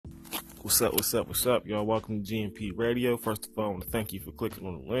What's up, y'all? Welcome to GMP Radio. First of all, I want to thank you for clicking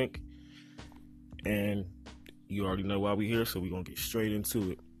on the link. And you already know why we're here, so we're going to get straight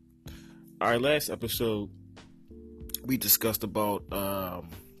into it. All right, last episode, we discussed about the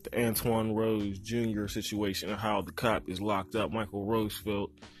Antoine Rose Jr. situation and how the cop is locked up. Michael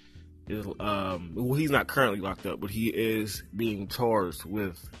Rosefeld is, he's not currently locked up, but he is being charged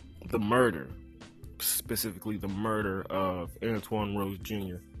with the murder, specifically the murder of Antoine Rose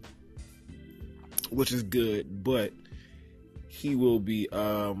Jr., which is good, but he will be,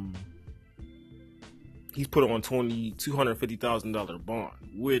 he's put on $250,000 bond,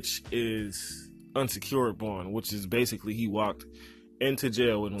 which is unsecured bond, which is basically he walked into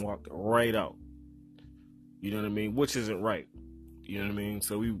jail and walked right out. You know what I mean? Which isn't right. You know what I mean?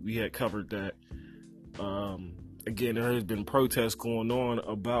 So we had covered that. Again, there has been protests going on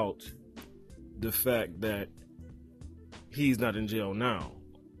about the fact that he's not in jail now.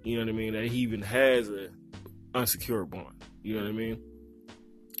 You know what I mean? That he even has a unsecured bond. You know what I mean?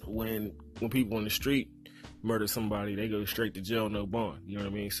 When people on the street murder somebody, they go straight to jail, no bond. You know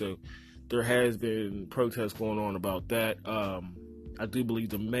what I mean? So there has been protests going on about that. I do believe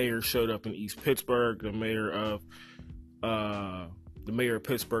the mayor showed up in East Pittsburgh. The mayor of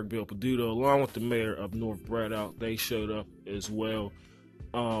Pittsburgh, Bill Peduto, along with the mayor of North Braddock, they showed up as well.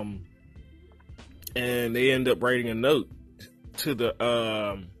 And they end up writing a note to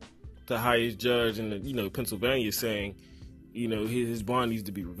the highest judge in Pennsylvania, saying, his bond needs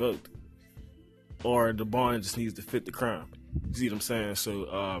to be revoked, or the bond just needs to fit the crime. You see what I'm saying?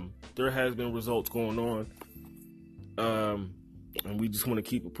 So there has been results going on, and we just want to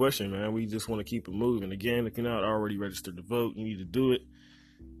keep it pushing, man. We just want to keep it moving. Again, if you're not already registered to vote, you need to do it.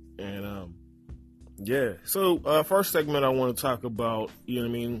 And yeah. So first segment, I want to talk about,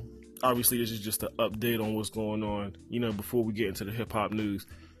 obviously this is just an update on what's going on, before we get into the hip hop news,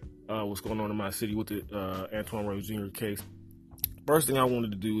 what's going on in my city with the Antoine Rose Jr. case. First thing I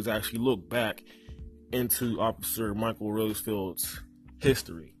wanted to do is actually look back into Officer Michael Rosefeld's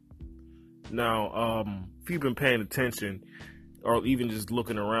history. Now, if you've been paying attention, or even just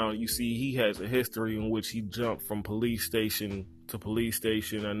looking around, you see he has a history in which he jumped from police station to police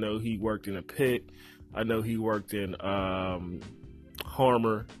station. I know he worked in a pit. I know he worked in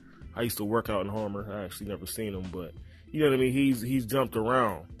Harmer. I used to work out in Harmer. I actually never seen him, but you know what I mean? He's jumped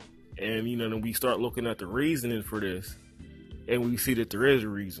around. And, then we start looking at the reasoning for this, and we see that there is a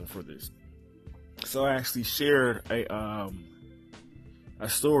reason for this. So I actually shared a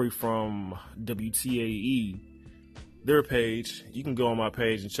story from WTAE, their page. You can go on my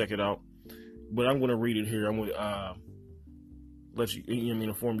page and check it out, but I'm going to read it here. I'm going to let you,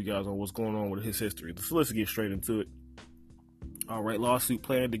 inform you guys on what's going on with his history. So let's get straight into it. All right, lawsuit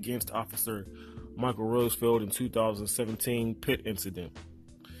planned against Officer Michael Rosefeld in 2017 pit incident.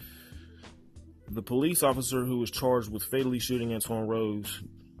 The police officer who was charged with fatally shooting Antoine Rose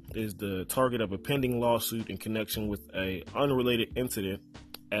is the target of a pending lawsuit in connection with an unrelated incident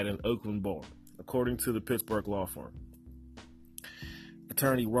at an Oakland bar, according to the Pittsburgh law firm.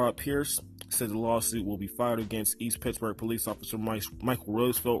 Attorney Rob Pierce said the lawsuit will be filed against East Pittsburgh police officer Michael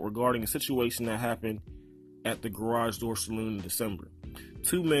Rosefeld regarding a situation that happened at the Garage Door Saloon in December.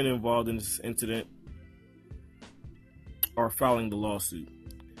 Two men involved in this incident are filing the lawsuit.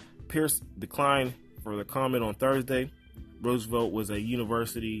 Pierce declined further comment on Thursday. Roosevelt was a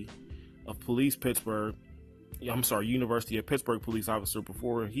University of Pittsburgh police officer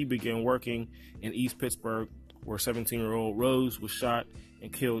before he began working in East Pittsburgh, where 17-year-old Rose was shot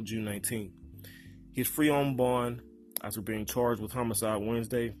and killed June 19. He's free on bond after being charged with homicide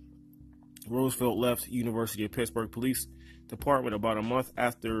Wednesday. Roosevelt left University of Pittsburgh Police Department about a month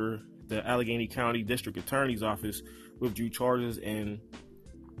after the Allegheny County District Attorney's Office withdrew charges, and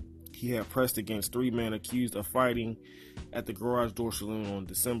he had pressed against three men accused of fighting at the Garage Door Saloon on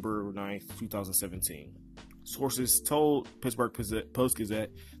December 9th, 2017. Sources told Pittsburgh Post-Gazette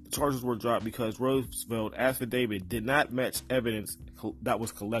the charges were dropped because Roosevelt's affidavit did not match evidence that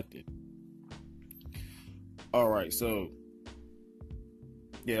was collected. All right, so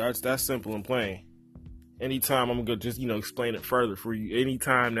yeah, that's simple and plain. Anytime, I'm gonna just explain it further for you.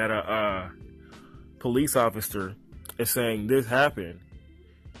 Anytime that a police officer is saying this happened,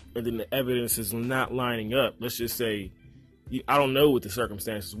 and then the evidence is not lining up, let's just say, I don't know what the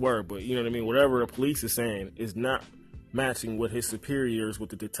circumstances were, but you know what I mean? Whatever the police is saying is not matching what his superiors, with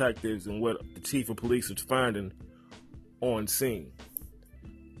the detectives, and what the chief of police is finding on scene.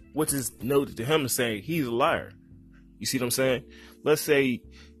 Which is noted to him to say he's a liar. You see what I'm saying? Let's say,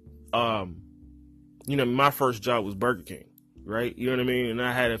 my first job was Burger King, right? You know what I mean? And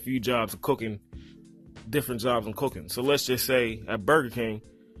I had a few jobs of cooking, different jobs in cooking. So let's just say at Burger King,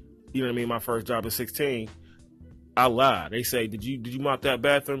 you know what I mean, my first job at 16, I lied. They say, did you mop that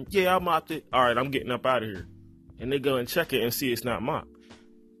bathroom? Yeah, I mopped it. All right, I'm getting up out of here. And they go and check it and see it's not mopped.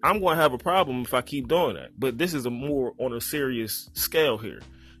 I'm going to have a problem if I keep doing that. But this is a more on a serious scale here.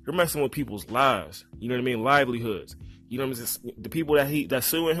 You're messing with people's lives. You know what I mean? Livelihoods. You know what I mean? The people that's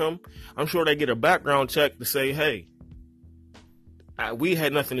suing him, I'm sure they get a background check to say, hey, we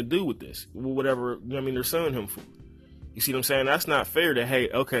had nothing to do with this. Whatever, you know what I mean, they're suing him for. You see what I'm saying? That's not fair that, hey,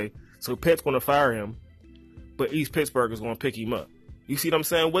 okay, so Pitt's going to fire him, but East Pittsburgh is going to pick him up. You see what I'm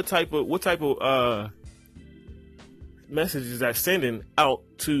saying? What type of message is that sending out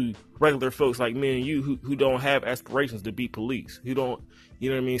to regular folks like me and you who don't have aspirations to be police, who don't, you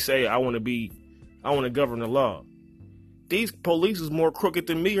know what I mean, say I want to govern the law. These police is more crooked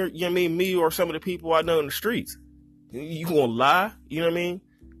than me, or you know what I mean, me or some of the people I know in the streets. You gonna lie? You know what I mean?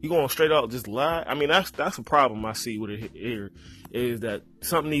 You gonna straight out just lie? I mean, that's a problem I see with it here, is that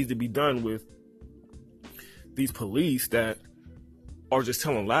something needs to be done with these police that are just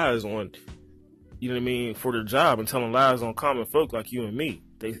telling lies on, you know what I mean, for their job, and telling lies on common folk like you and me.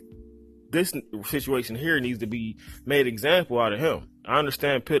 This situation here needs to be made example out of him. I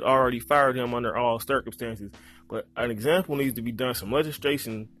understand Pitt already fired him under all circumstances, but an example needs to be done. Some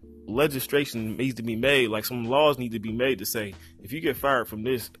legislation needs to be made, like some laws need to be made to say, if you get fired from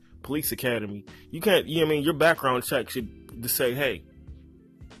this police academy, you can't, you know what I mean, your background check should to say, hey,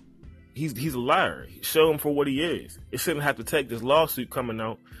 he's a liar. Show him for what he is. It shouldn't have to take this lawsuit coming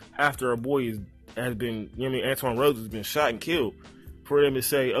out after a boy has been, you know what I mean, Antoine Rhodes has been shot and killed, for them to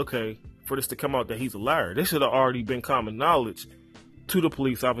say, okay, for this to come out that he's a liar. This should have already been common knowledge to the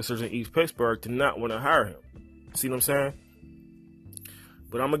police officers in East Pittsburgh to not want to hire him. See what I'm saying?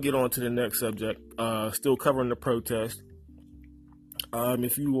 But I'm going to get on to the next subject, still covering the protest.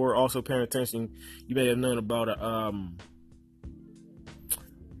 If you were also paying attention, you may have known about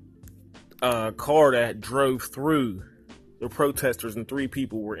a car that drove through the protesters and 3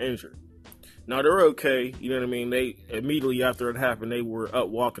 people were injured. Now, they're okay, you know what I mean? They immediately after it happened, they were up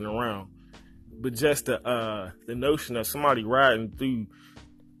walking around. But just the notion of somebody riding through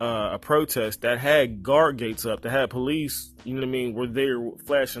a protest that had guard gates up, that had police, you know what I mean, were there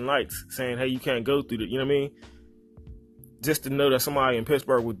flashing lights saying, hey, you can't go through that, you know what I mean? Just to know that somebody in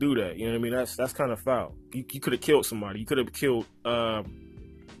Pittsburgh would do that, you know what I mean? That's kind of foul. You could have killed somebody. You could have killed the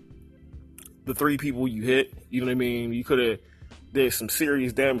 3 people you hit, you know what I mean? You could have did some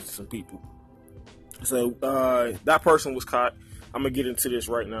serious damage to some people. So that person was caught. I'm going to get into this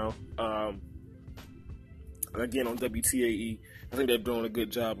right now. Again, on WTAE, I think they're doing a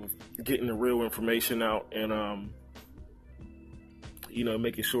good job of getting the real information out and, you know,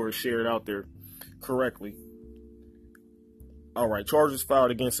 making sure it's shared out there correctly. All right, charges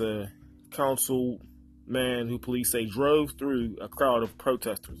filed against a councilman who police say drove through a crowd of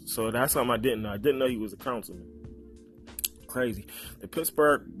protesters. So that's something I didn't know. I didn't know he was a councilman. Crazy. The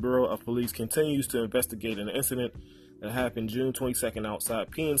Pittsburgh Bureau of Police continues to investigate an incident that happened June 22nd outside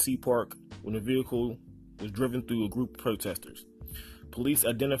PNC Park when a vehicle was driven through a group of protesters. Police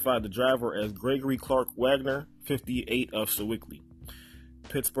identified the driver as Gregory Clark Wagner, 58, of Sewickley.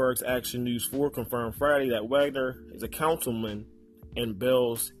 Pittsburgh's Action News 4 confirmed Friday that Wagner is a councilman in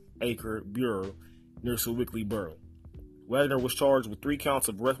Bells Acre Borough near Sewickley Borough. Wagner was charged with 3 counts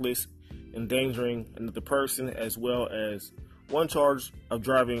of reckless endangering another person, as well as 1 charge of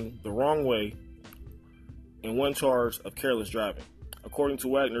driving the wrong way and 1 charge of careless driving. According to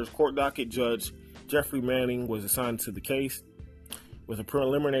Wagner's court docket, Judge Jeffrey Manning was assigned to the case, with a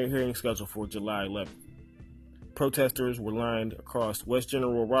preliminary hearing scheduled for July 11th. Protesters were lined across West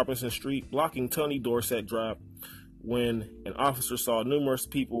General Robinson Street, blocking Tony Dorsett Drive, when an officer saw numerous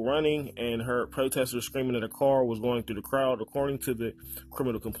people running and heard protesters screaming that a car was going through the crowd, according to the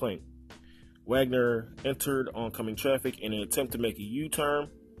criminal complaint. Wagner entered oncoming traffic in an attempt to make a U-turn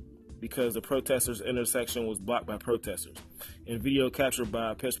because the protesters' intersection was blocked by protesters. In video captured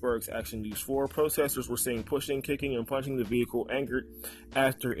by Pittsburgh's Action News 4, protesters were seen pushing, kicking, and punching the vehicle, angered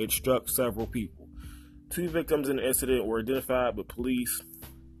after it struck several people. 2 victims in the incident were identified, but police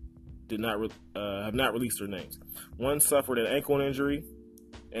have not released their names. One suffered an ankle injury,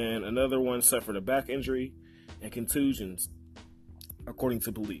 and another one suffered a back injury and contusions, according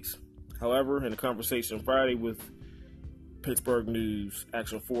to police. However, in a conversation Friday with Pittsburgh News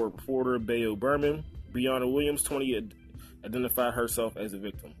Action 4 reporter Bayo Berman, Breonna Williams, 20, identified herself as a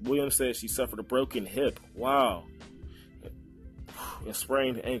victim. Williams said she suffered a broken hip, wow, and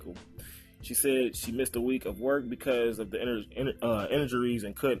sprained ankle. She said she missed a week of work because of the injuries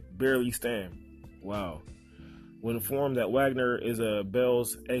and could barely stand. Wow. When informed that Wagner is a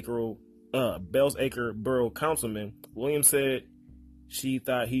Bells Acre Borough councilman, Williams said She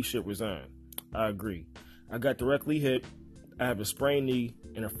thought he should resign. I agree. I got directly hit. I have a sprained knee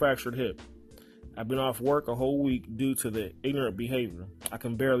and a fractured hip. I've been off work a whole week due to the ignorant behavior. I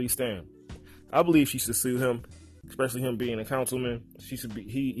can barely stand. I believe she should sue him, especially him being a councilman. He should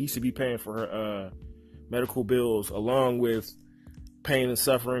be paying for her medical bills, along with pain and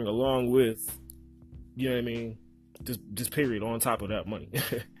suffering, along with, you know what I mean, just period, on top of that money.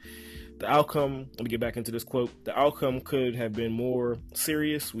 The outcome, let me get back into this quote. The outcome could have been more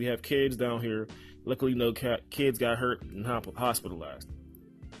serious. We have kids down here. Luckily, no kids got hurt and hospitalized.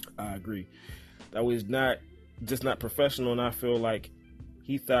 I agree. That was not professional, and I feel like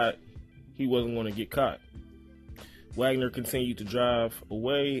he thought he wasn't going to get caught. Wagner continued to drive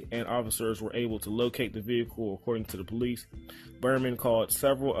away, and officers were able to locate the vehicle, according to the police. Berman called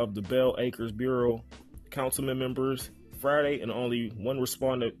several of the Bell Acres Bureau councilman members Friday, and only one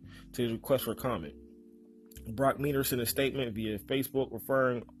responded to his request for comment. Brock Meaner sent a statement via Facebook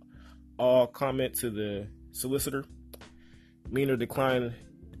referring all comment to the solicitor. Meaner declined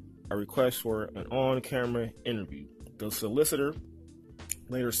a request for an on-camera interview. The solicitor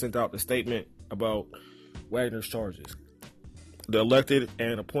later sent out the statement about Wagner's charges. The elected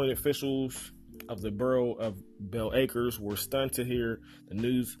and appointed officials of the borough of Bell Acres were stunned to hear the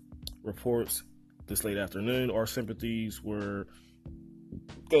news reports this late afternoon. Our sympathies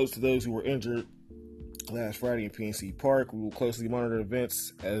goes to those who were injured last Friday in PNC Park. We will closely monitor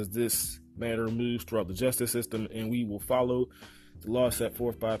events as this matter moves throughout the justice system, and we will follow the law set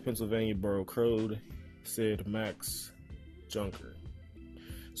forth by Pennsylvania Borough Code, said Max Junker.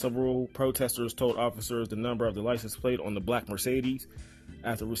 Several protesters told officers the number of the license plate on the black Mercedes.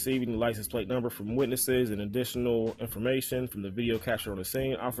 After receiving the license plate number from witnesses and additional information from the video captured on the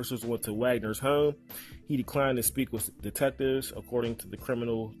scene, officers went to Wagner's home. He declined to speak with detectives, according to the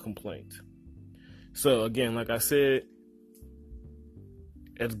criminal complaint. So, again, like I said,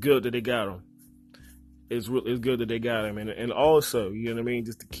 it's good that they got him. It's good that they got him. And also, you know what I mean,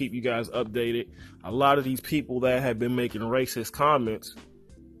 just to keep you guys updated, a lot of these people that have been making racist comments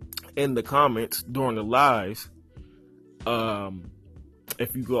in the comments during the lives,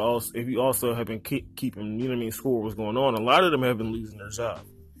 if you also have been keeping, you know what I mean, score what's going on, a lot of them have been losing their job.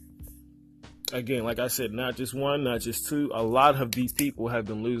 Again, like I said, not just one, not just two. A lot of these people have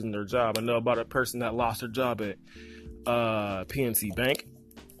been losing their job. I know about a person that lost their job at PNC Bank.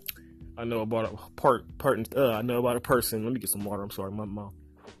 I know about I know about a person. Let me get some water. I'm sorry, my mouth.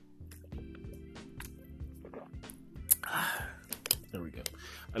 There we go.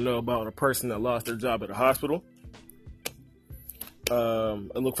 I know about a person that lost their job at a hospital.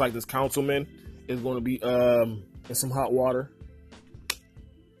 It looks like this councilman is going to be in some hot water.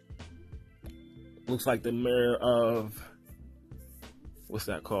 Looks like the mayor of, what's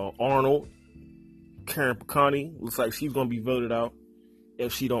that called? Arnold, Karen Picani. Looks like she's going to be voted out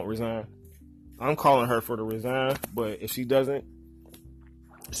if she don't resign. I'm calling her for to resign, but if she doesn't,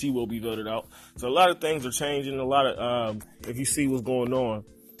 she will be voted out. So a lot of things are changing. A lot of, if you see what's going on,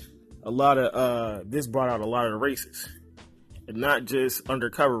 a lot of, this brought out a lot of the racists. And not just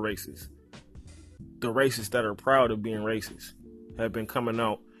undercover racists. The racists that are proud of being racist have been coming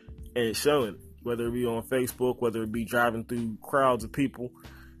out and showing, whether it be on Facebook, whether it be driving through crowds of people,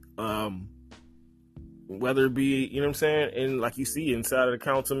 whether it be, you know what I'm saying, and like you see inside of the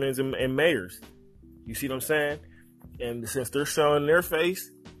councilmen and mayors. You see what I'm saying? And since they're showing their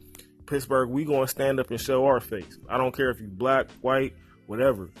face, Pittsburgh, we going to stand up and show our face. I don't care if you're black, white,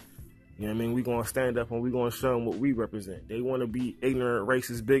 whatever. You know what I mean? We're going to stand up and we're going to show them what we represent. They want to be ignorant,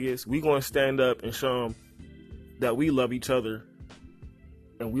 racist, bigots. We're going to stand up and show them that we love each other.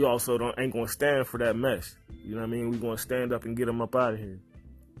 And we also ain't going to stand for that mess. You know what I mean? We're going to stand up and get them up out of here.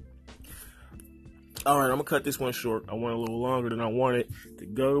 All right, I'm going to cut this one short. I went a little longer than I wanted to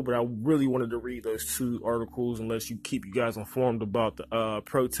go, but I really wanted to read those two articles and let you keep you guys informed about the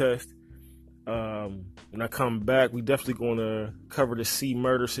protest. When I come back, we definitely going to cover the C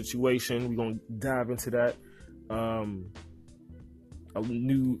murder situation. We're going to dive into that.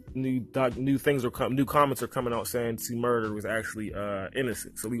 New things are new comments are coming out saying C murder was actually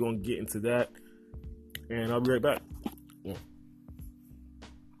innocent. So we're going to get into that, and I'll be right back. Yeah.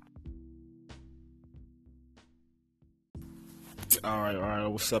 All right.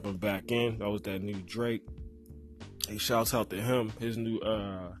 What's up? I'm back in. That was that new Drake. Hey, shouts out to him. His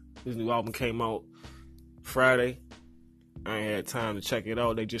new album came out Friday. I ain't had time to check it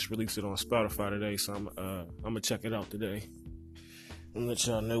out. They just released it on Spotify today, so I'm gonna check it out today and let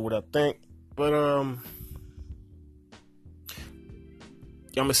y'all know what I think. But I'm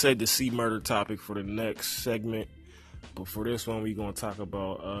gonna save the C murder topic for the next segment. But for this one, we gonna talk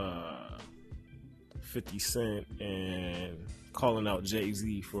about 50 Cent and calling out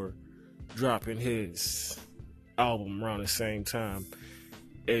Jay-Z for dropping his album around the same time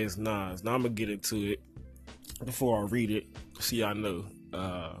as Nas. Now I'm gonna get into it before I read it. See, I know.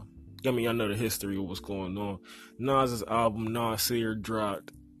 I know the history of what's going on. Nas's album Nasir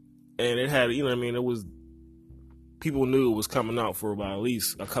dropped, and it had, it was, people knew it was coming out for about at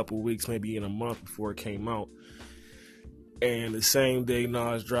least a couple of weeks, maybe in a month before it came out. And the same day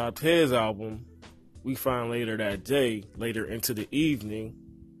Nas dropped his album, we find later that day, later into the evening,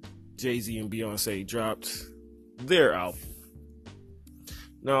 Jay-Z and Beyonce dropped their album.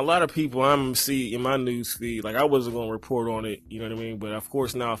 Now, a lot of people I'm see in my news feed, like I wasn't going to report on it, you know what I mean? But of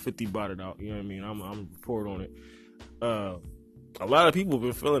course now 50 bought it out, you know what I mean? I'm going to report on it. A lot of people have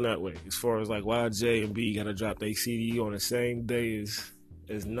been feeling that way as far as like why J and B got to drop their CD on the same day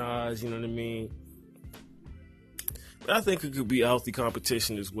as Nas, you know what I mean? But I think it could be a healthy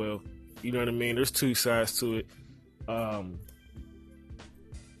competition as well. You know what I mean? There's two sides to it.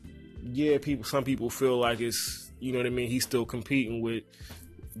 Some people feel like it's, you know what I mean, he's still competing with,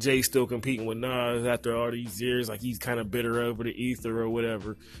 Jay's still competing with Nas after all these years, like he's kind of bitter over the ether or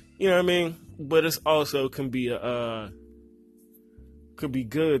whatever. You know what I mean? But it's also can be good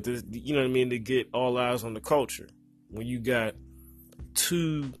to, you know what I mean, to get all eyes on the culture. When you got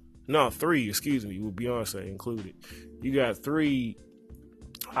three, with Beyonce included. You got three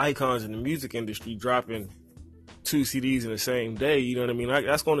icons in the music industry dropping 2 CDs in the same day, you know what I mean?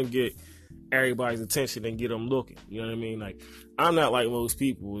 That's going to get everybody's attention and get them looking, you know what I mean? Like, I'm not like most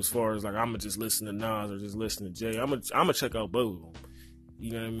people as far as like I'm gonna just listen to Nas or just listen to Jay. I'm gonna check out both of them,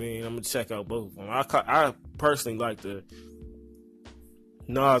 you know what I mean? I'm gonna check out both of them. I personally like the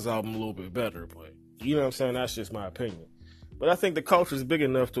Nas album a little bit better, but you know what I'm saying? That's just my opinion. But I think the culture is big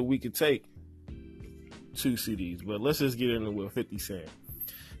enough that we could take 2 CDs. But let's just get into what 50 Cent.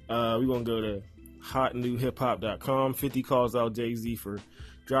 We're gonna go to hotnewhiphop.com. 50 calls out Jay-Z for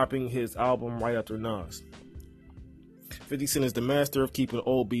dropping his album right after Nas. 50 Cent is the master of keeping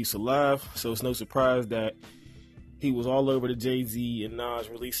old beefs alive, so it's no surprise that he was all over the Jay-Z and Nas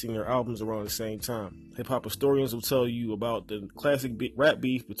releasing their albums around the same time. Hip-hop historians will tell you about the classic rap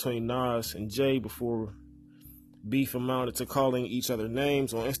beef between Nas and Jay before beef amounted to calling each other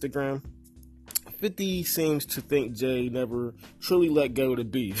names on Instagram. 50 seems to think Jay never truly let go of the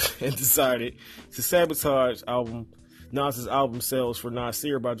beef and decided to sabotage Nas's album sales for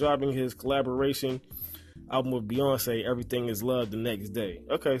Nasir by dropping his collaboration album with Beyonce, Everything Is Love, the next day.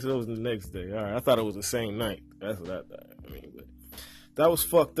 Okay, so it was the next day. All right, I thought it was the same night. That's what I thought. But that was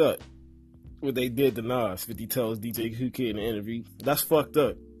fucked up. What they did to Nas. 50 tells DJ Who Kid in an interview. That's fucked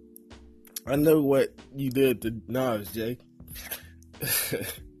up. I know what you did to Nas, Jay.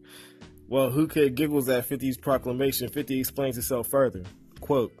 Well, Who Kid giggles at 50's proclamation. 50 explains himself further.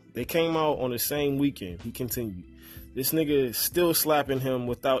 Quote, they came out on the same weekend, he continued. This nigga is still slapping him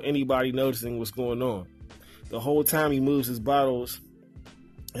without anybody noticing what's going on. The whole time he moves his bottles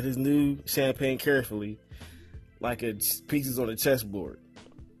and his new champagne carefully, like it's pieces on a chessboard.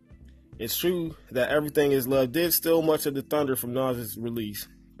 It's true that Everything Is Love did steal much of the thunder from Nas's release,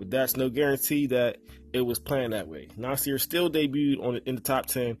 but that's no guarantee that it was planned that way. Nasir still debuted in the top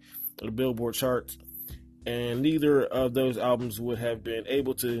 10 of the Billboard charts, and neither of those albums would have been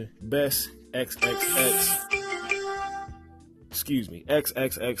able to best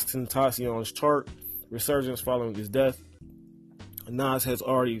XXXTentacion's chart resurgence following his death. Nas has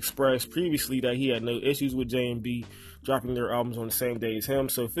already expressed previously that he had no issues with J&B dropping their albums on the same day as him.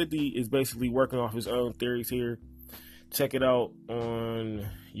 So 50 is basically working off his own theories here. Check it out on,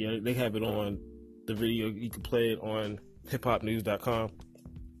 they have it on the video. You can play it on hiphopnews.com.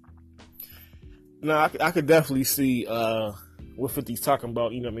 Now, I could definitely see what 50's talking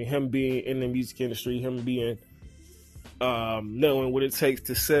about. You know what I mean? Him being in the music industry, him being knowing what it takes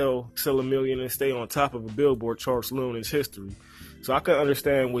to sell a million and stay on top of a Billboard chart saloon in his history. So I can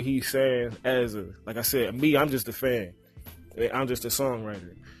understand what he's saying like I said, me, I'm just a fan. I'm just a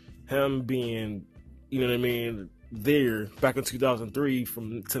songwriter. Him being, you know what I mean, there back in 2003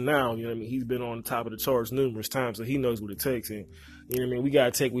 to now, you know what I mean, he's been on top of the charts numerous times, so he knows what it takes. And, you know what I mean, we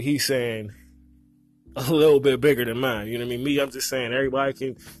got to take what he's saying a little bit bigger than mine. You know what I mean? Me, I'm just saying everybody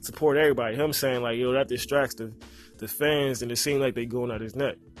can support everybody. Him saying like, that distracts the fans, and it seems like they going out his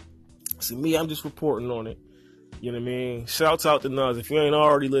neck. So me, I'm just reporting on it. You know what I mean? Shouts out to Nas. If you ain't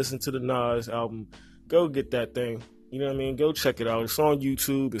already listened to the Nas album, go get that thing. You know what I mean? Go check it out. It's on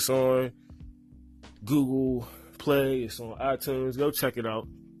YouTube. It's on Google Play. It's on iTunes. Go check it out.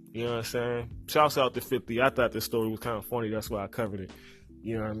 You know what I'm saying? Shouts out to 50. I thought this story was kind of funny. That's why I covered it.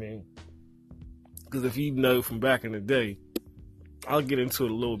 You know what I mean? Because if you know from back in the day, I'll get into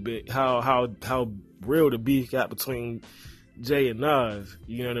it a little bit, how real the beef got between Jay and Nas.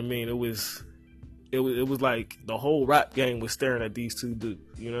 You know what I mean? It was like the whole rap game was staring at these two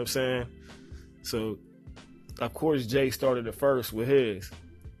dudes. You know what I'm saying? So, of course, Jay started it first with his.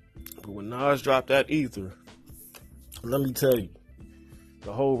 But when Nas dropped that Ether, let me tell you,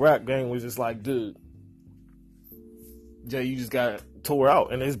 the whole rap game was just like, dude, Jay, you just got tore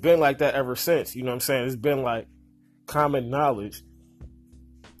out. And it's been like that ever since. You know what I'm saying? It's been like common knowledge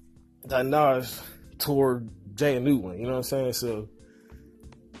that Nas tore Jay a new one. You know what I'm saying? So,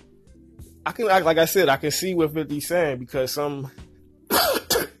 I can, like I said, I can see what 50's saying, because some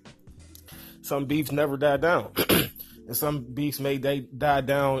beefs never die down. And some beefs may die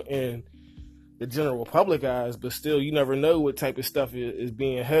down in the general public eyes, but still, you never know what type of stuff is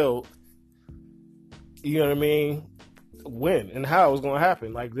being held. You know what I mean? When and how it's going to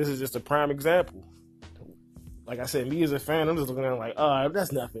happen. Like, this is just a prime example. Like I said, me as a fan, I'm just looking at it like, oh,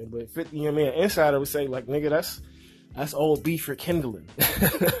 that's nothing. But 50, you know what I mean? Insider would say, like, nigga, that's old beef for kindling.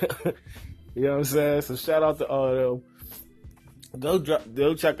 You know what I'm saying? So shout out to all of them.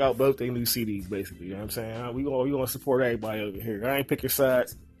 Go check out both their new CDs, basically. You know what I'm saying? We gonna support everybody over here. I ain't picking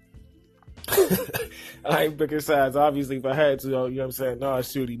sides. I ain't picking sides. Obviously, if I had to, you know what I'm saying? No, I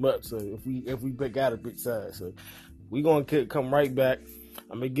shoot him up. So if we got a big side, so we gonna come right back.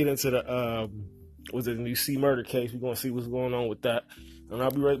 I'm gonna get into the the new C Murder case. We're gonna see what's going on with that, and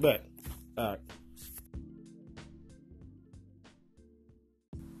I'll be right back. All right.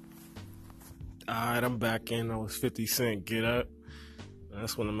 Alright, I'm back in. That was 50 Cent, Get Up.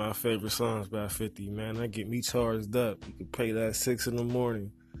 That's one of my favorite songs by 50, man. That get me charged up. You can play that 6 in the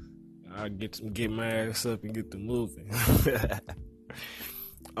morning. I get my ass up and get to moving.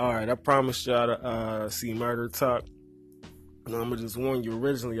 Alright, I promised y'all to see Murder Talk. And I'm gonna just warn you,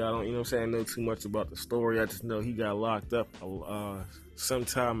 originally, I don't, you know what I'm saying, I know too much about the story. I just know he got locked up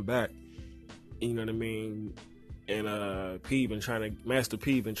sometime back. You know what I mean? And Master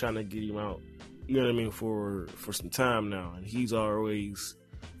P been trying to get him out. You know what I mean, for some time now, and he's always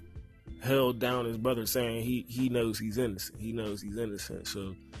held down his brother, saying he knows he's innocent. He knows he's innocent. So,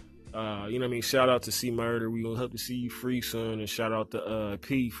 you know what I mean. Shout out to C Murder. We gonna hope to see you free soon, and shout out to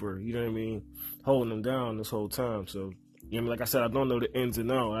P for, you know what I mean, holding him down this whole time. So, you know what I mean, like I said, I don't know the ins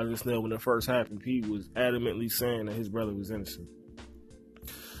and outs. I just know when it first happened, P was adamantly saying that his brother was innocent.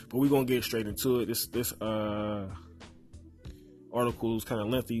 But we gonna get straight into it. This article is kind of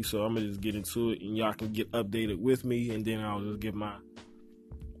lengthy, so I'm gonna just get into it, and y'all can get updated with me, and then I'll just give my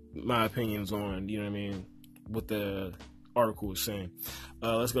opinions on, you know what I mean, what the article is saying.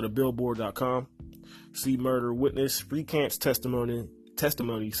 Let's go to Billboard.com. C Murder witness recants testimony,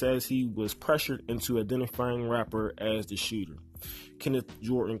 says he was pressured into identifying rapper as the shooter. Kenneth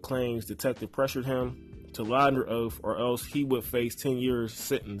Jordan claims detective pressured him to lie under oath, or else he would face 10 years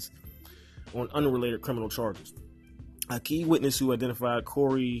sentence on unrelated criminal charges. A key witness who identified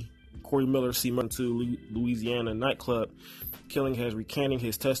Corey Miller, C Murder to Louisiana nightclub killing, has recanted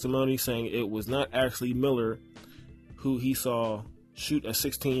his testimony, saying it was not actually Miller who he saw shoot a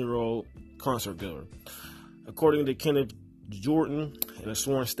 16-year-old concert goer. According to Kenneth Jordan, in a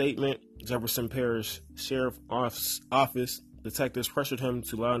sworn statement, Jefferson Parish Sheriff Office detectives pressured him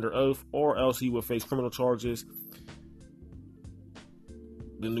to lie under oath, or else he would face criminal charges.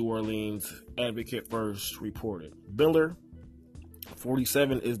 The New Orleans Advocate first reported. Miller,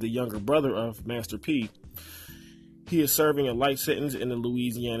 47, is the younger brother of Master P. He is serving a life sentence in the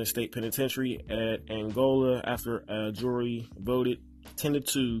Louisiana State Penitentiary at Angola after a jury voted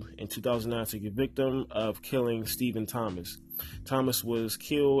 10-2 in 2009 to convict him of killing Stephen Thomas. Thomas was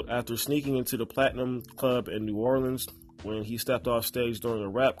killed after sneaking into the Platinum Club in New Orleans. When he stepped off stage during a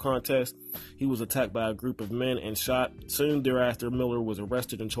rap contest, he was attacked by a group of men and shot. Soon thereafter, Miller was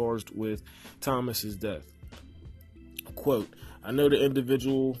arrested and charged with Thomas's death. Quote, "I know the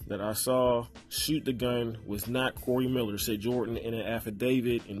individual that I saw shoot the gun was not Corey Miller," said Jordan in an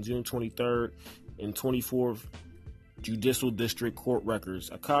affidavit in June 23rd in 24th Judicial District Court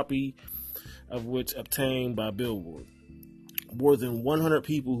records, a copy of which obtained by Billboard. More than 100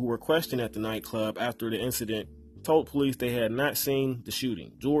 people who were questioned at the nightclub after the incident told police they had not seen the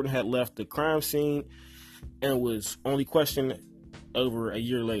shooting. Jordan had left the crime scene and was only questioned over a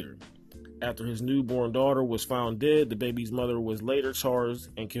year later. After his newborn daughter was found dead, the baby's mother was later charged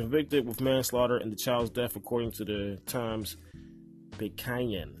and convicted with manslaughter in the child's death, according to the Times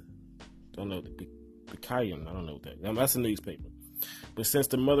Picayune. I don't know what that is. That's a newspaper. But since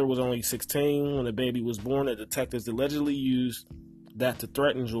the mother was only 16 when the baby was born, the detectives allegedly used that to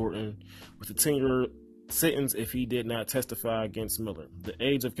threaten Jordan with a 10-year sentence if he did not testify against Miller. The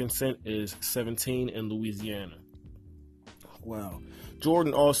age of consent is 17 in Louisiana. Wow.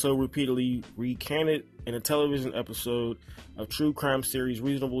 Jordan also repeatedly recanted in a television episode of true crime series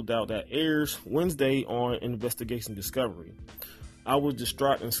Reasonable Doubt that airs Wednesday on Investigation Discovery. "I was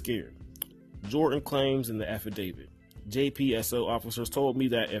distraught and scared," Jordan claims in the affidavit. "JPSO officers told me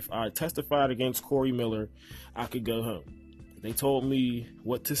that if I testified against Corey Miller, I could go home. They told me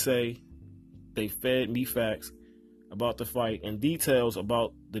what to say. They fed me facts about the fight and details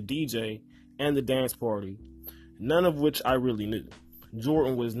about the DJ and the dance party, none of which I really knew."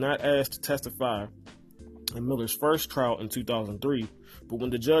 Jordan was not asked to testify in Miller's first trial in 2003, but when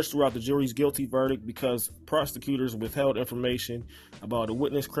the judge threw out the jury's guilty verdict because prosecutors withheld information about a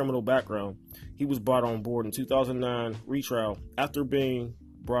witness' criminal background, he was brought on board in 2009 retrial after being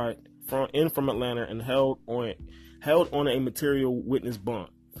brought in from Atlanta and held on a material witness bond.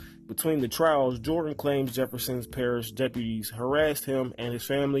 Between the trials, Jordan claims Jefferson Parish deputies harassed him and his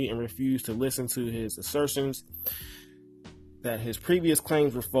family and refused to listen to his assertions that his previous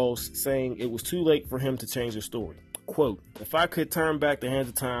claims were false, saying it was too late for him to change his story. Quote, "If I could turn back the hands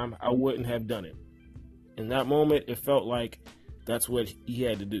of time, I wouldn't have done it. In that moment, it felt like that's what he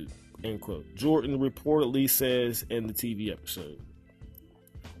had to do," end quote. Jordan reportedly says in the TV episode.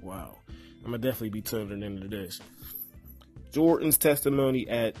 Wow. I'm going to definitely be tuning into this. Jordan's testimony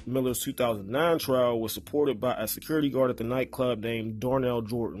at Miller's 2009 trial was supported by a security guard at the nightclub named Darnell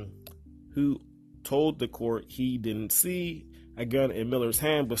Jordan, who told the court he didn't see a gun in Miller's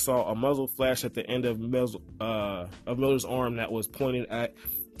hand, but saw a muzzle flash at the end of Miller's arm that was pointed at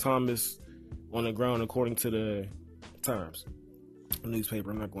Thomas on the ground, according to the Times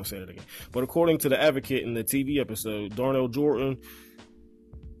newspaper. I'm not going to say that again. But according to the Advocate in the TV episode, Darnell Jordan,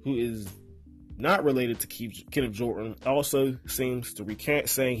 who is not related to Kenneth Jordan, also seems to recant,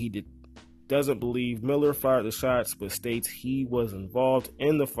 saying he doesn't believe Miller fired the shots, but states he was involved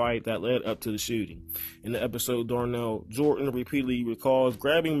in the fight that led up to the shooting. In the episode, Darnell Jordan repeatedly recalls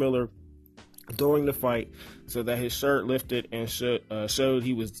grabbing Miller during the fight so that his shirt lifted and showed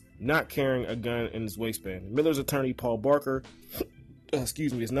he was not carrying a gun in his waistband. Miller's attorney, Paul Barker,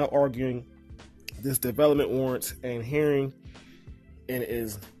 is now arguing this development warrants a hearing and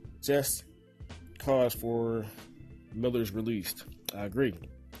is just cause for Miller's release. I agree.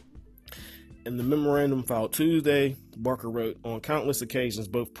 In the memorandum filed Tuesday, Barker wrote, "On countless occasions,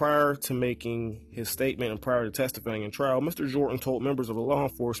 both prior to making his statement and prior to testifying in trial, Mr. Jordan told members of the law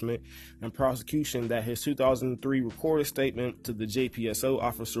enforcement and prosecution that his 2003 recorded statement to the JPSO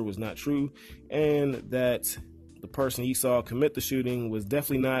officer was not true, and that the person he saw commit the shooting was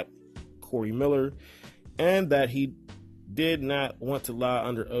definitely not Corey Miller, and that he did not want to lie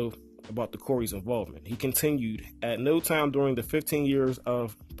under oath about the Corey's involvement." He continued, "At no time during the 15 years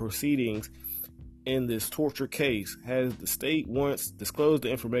of proceedings in this torture case has the state once disclosed the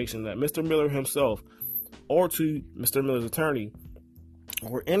information that Mr. Miller himself, or to Mr. Miller's attorney,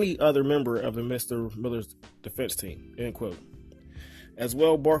 or any other member of the Mr. Miller's defense team," end quote. As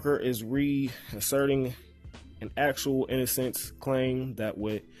well, Barker is reasserting an actual innocence claim that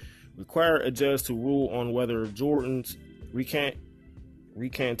would require a judge to rule on whether Jordan's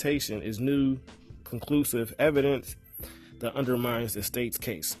recantation is new, conclusive evidence that undermines the state's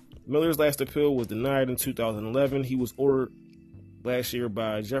case. Miller's last appeal was denied in 2011. He was ordered last year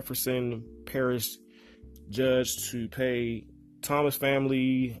by a Jefferson Parish judge to pay Thomas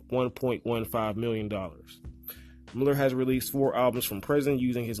family $1.15 million. Miller has released 4 albums from prison,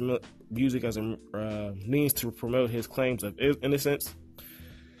 using his music as a means to promote his claims of innocence.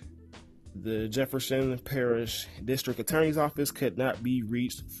 The Jefferson Parish District Attorney's Office could not be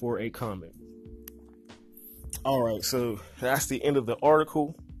reached for a comment. All right, so that's the end of the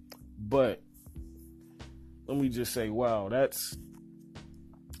article. But let me just say, wow, that's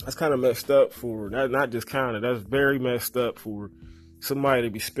kind of messed up for, not just kind of, that's very messed up for somebody to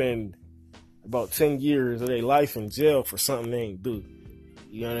be spending about 10 years of their life in jail for something they ain't do.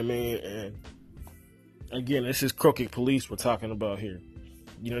 You know what I mean? And again, this is crooked police we're talking about here.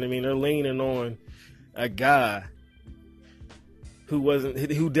 You know what I mean? They're leaning on a guy who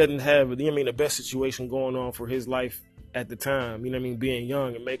doesn't have, the best situation going on for his life at the time, being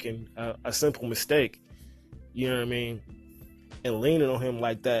young and making a simple mistake, you know what I mean, and leaning on him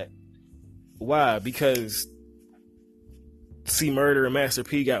like that. Why? Because C Murder and Master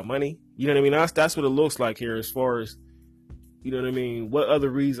P got money, you know what I mean? That's what it looks like here, as far as, you know what I mean, what other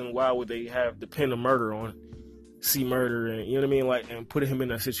reason why would they have depend a murder on C Murder, and you know what I mean, like, and putting him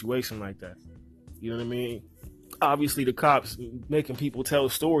in a situation like that, you know what I mean? Obviously the cops making people tell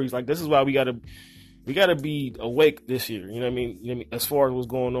stories, like, this is why we gotta be awake this year, you know what I mean? As far as what's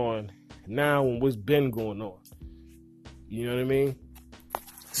going on now and what's been going on. You know what I mean?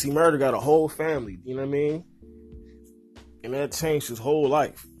 C Murder got a whole family, you know what I mean? and that changed his whole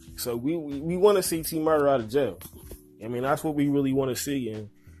life. So we want to see T Murder out of jail. I mean, that's what we really want to see, and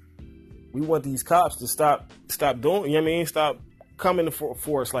we want these cops to stop doing. You know what I mean? Stop coming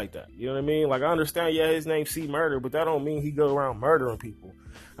for us like that. You know what I mean? Like, I understand, yeah, his name's C Murder, but that don't mean he go around murdering people.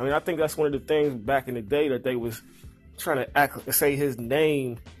 I mean, I think that's one of the things back in the day that they was trying to say his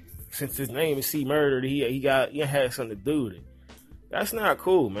name, since his name is C Murder, he had something to do with it. That's not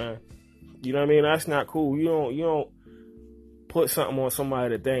cool, man. You know what I mean? That's not cool. You don't put something on somebody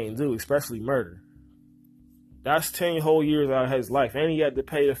that they ain't do, especially murder. That's 10 whole years out of his life, and he had to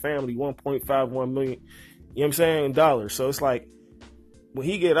pay the family $1.51 million. You know what I'm saying? Dollars. So it's like, when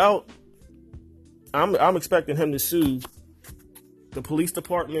he get out, I'm expecting him to sue the police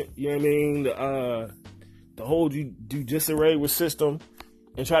department. You know what I mean? The whole judiciary system,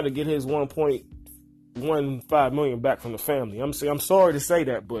 and try to get his $1.15 million back from the family. I'm sorry to say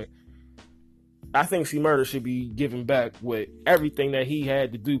that, but I think C Murder should be given back with everything that he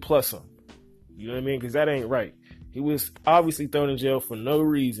had to do plus some. You know what I mean? Because that ain't right. He was obviously thrown in jail for no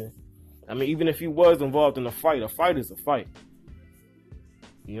reason. I mean, even if he was involved in a fight is a fight.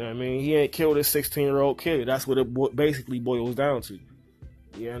 You know what I mean? He ain't killed a 16-year-old kid. That's what it basically boils down to.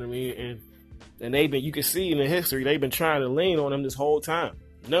 You know what I mean? And they've been, you can see in the history, they've been trying to lean on him this whole time,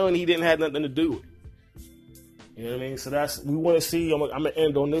 knowing he didn't have nothing to do with it. You know what I mean? So we want to see, I'm going to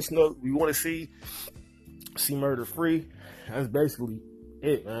end on this note. We want to see C Murder free. That's basically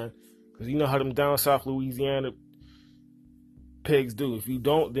it, man. Because you know how them down South Louisiana pigs do. If you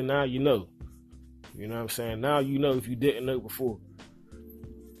don't, then now you know. You know what I'm saying? Now you know if you didn't know before.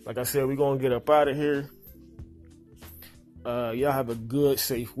 Like I said, we're going to get up out of here. Y'all have a good,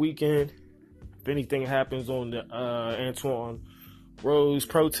 safe weekend. If anything happens on the Antoine Rose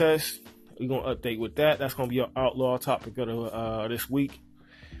protest, we're going to update with that. That's going to be our outlaw topic of this week.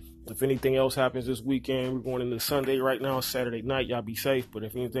 If anything else happens this weekend, we're going into Sunday right now, Saturday night. Y'all be safe. But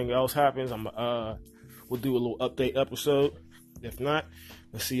if anything else happens, we'll do a little update episode. If not,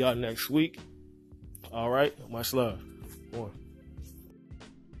 we'll see y'all next week. All right. Much love. One.